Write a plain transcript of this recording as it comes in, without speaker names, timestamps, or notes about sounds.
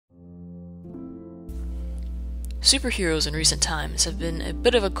Superheroes in recent times have been a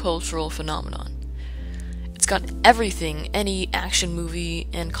bit of a cultural phenomenon. It's got everything any action movie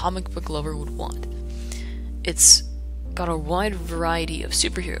and comic book lover would want. It's got a wide variety of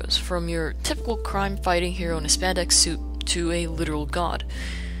superheroes, from your typical crime-fighting hero in a spandex suit to a literal god.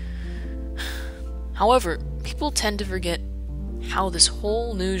 However, people tend to forget how this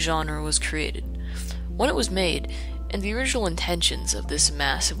whole new genre was created, when it was made, and the original intentions of this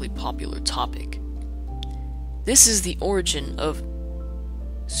massively popular topic. This is the origin of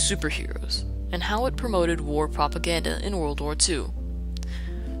superheroes, and how it promoted war propaganda in World War II.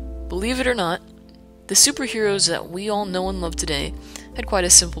 Believe it or not, the superheroes that we all know and love today had quite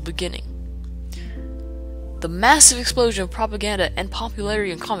a simple beginning. The massive explosion of propaganda and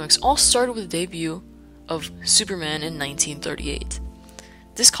popularity in comics all started with the debut of Superman in 1938.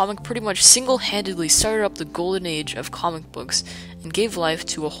 This comic pretty much single-handedly started up the golden age of comic books and gave life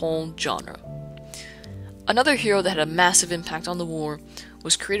to a whole genre. Another hero that had a massive impact on the war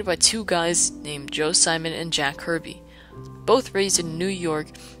was created by two guys named Joe Simon and Jack Kirby. Both raised in New York,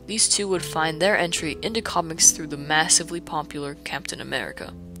 these two would find their entry into comics through the massively popular Captain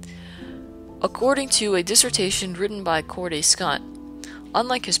America. According to a dissertation written by Corday Scott,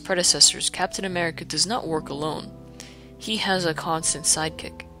 unlike his predecessors, Captain America does not work alone. He has a constant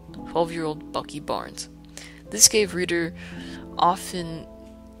sidekick, 12-year-old Bucky Barnes. This gave reader, often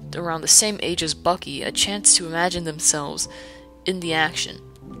around the same age as Bucky, a chance to imagine themselves in the action.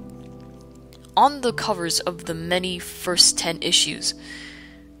 On the covers of the many first 10 issues,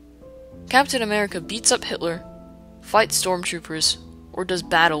 Captain America beats up Hitler, fights stormtroopers, or does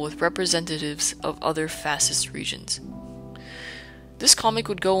battle with representatives of other fascist regions. This comic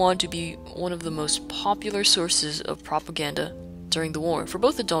would go on to be one of the most popular sources of propaganda during the war for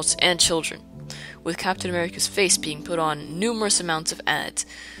both adults and children, with Captain America's face being put on numerous amounts of ads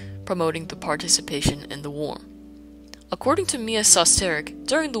promoting the participation in the war. According to Mia Sosterik,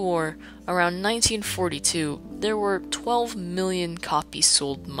 during the war, around 1942, there were 12 million copies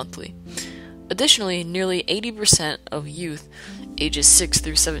sold monthly. Additionally, nearly 80% of youth ages 6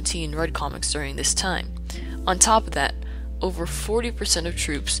 through 17 read comics during this time. On top of that, over 40% of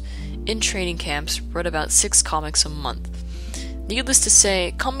troops in training camps read about 6 comics a month. Needless to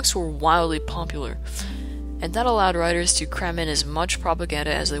say, comics were wildly popular, and that allowed writers to cram in as much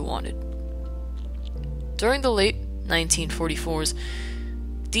propaganda as they wanted. During the late 1944s,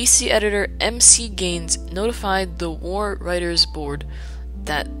 DC editor M.C. Gaines notified the War Writers Board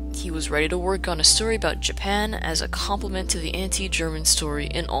that he was ready to work on a story about Japan as a complement to the anti-German story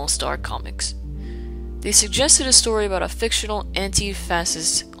in All-Star Comics. They suggested a story about a fictional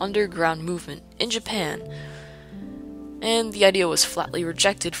anti-fascist underground movement in Japan, and the idea was flatly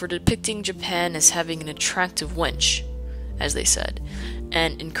rejected for depicting Japan as having an attractive wench, as they said,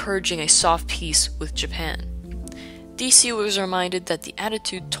 and encouraging a soft peace with Japan. DC was reminded that the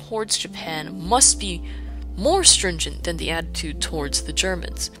attitude towards Japan must be more stringent than the attitude towards the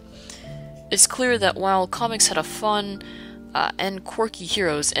Germans. It's clear that while comics had a fun and quirky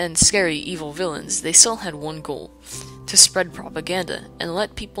heroes and scary evil villains, they still had one goal: to spread propaganda and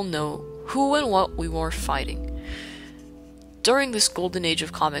let people know who and what we were fighting. During this golden age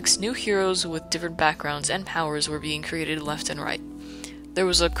of comics, new heroes with different backgrounds and powers were being created left and right. There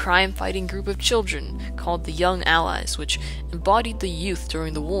was a crime-fighting group of children called the Young Allies, which embodied the youth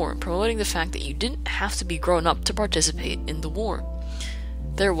during the war, promoting the fact that you didn't have to be grown up to participate in the war.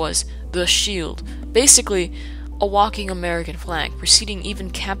 There was the Shield, basically a walking American flag, preceding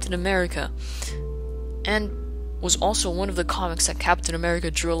even Captain America, and was also one of the comics that Captain America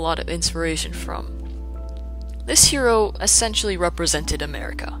drew a lot of inspiration from. This hero essentially represented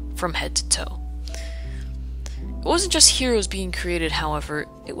America, from head to toe. It wasn't just heroes being created, however,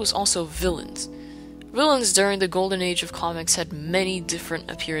 it was also villains. Villains during the golden age of comics had many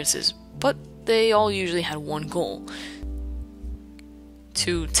different appearances, but they all usually had one goal: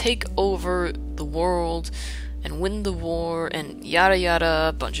 to take over the world and win the war and yada yada,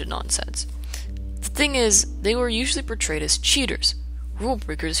 a bunch of nonsense. The thing is, they were usually portrayed as cheaters, rule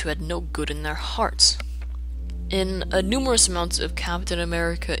breakers who had no good in their hearts. In numerous amounts of Captain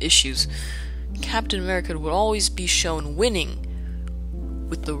America issues, Captain America would always be shown winning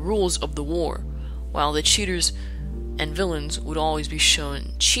with the rules of the war, while the cheaters and villains would always be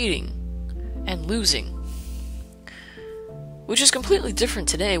shown cheating and losing. Which is completely different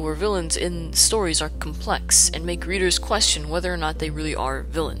today, where villains in stories are complex and make readers question whether or not they really are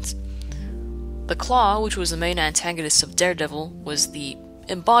villains. The Claw, which was the main antagonist of Daredevil, was the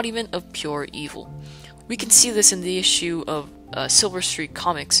embodiment of pure evil. We can see this in the issue of Silver Streak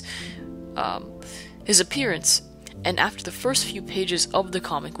Comics, his appearance, and after the first few pages of the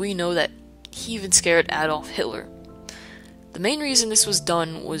comic, we know that He even scared Adolf Hitler. The main reason this was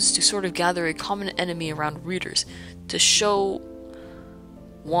done was to sort of gather a common enemy around readers, to show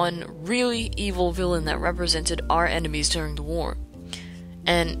one really evil villain that represented our enemies during the war.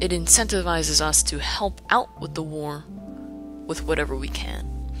 And it incentivizes us to help out with the war with whatever we can.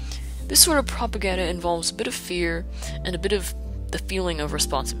 This sort of propaganda involves a bit of fear and a bit of the feeling of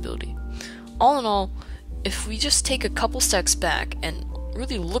responsibility. All in all, if we just take a couple steps back and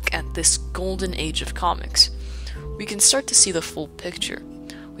really look at this golden age of comics, we can start to see the full picture.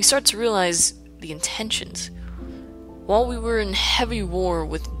 We start to realize the intentions. While we were in heavy war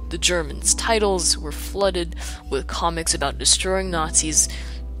with the Germans, titles were flooded with comics about destroying Nazis,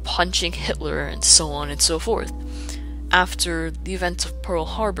 punching Hitler, and so on and so forth. After the events of Pearl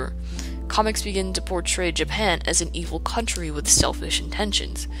Harbor, comics began to portray Japan as an evil country with selfish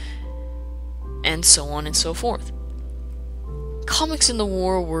intentions, and so on and so forth. Comics in the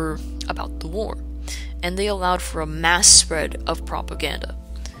war were about the war, and they allowed for a mass spread of propaganda.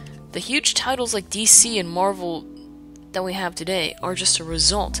 The huge titles like DC and Marvel that we have today are just a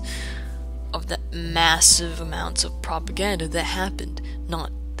result of the massive amounts of propaganda that happened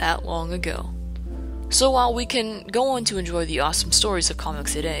not that long ago. So while we can go on to enjoy the awesome stories of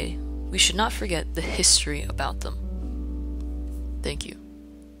comics today, we should not forget the history about them. Thank you.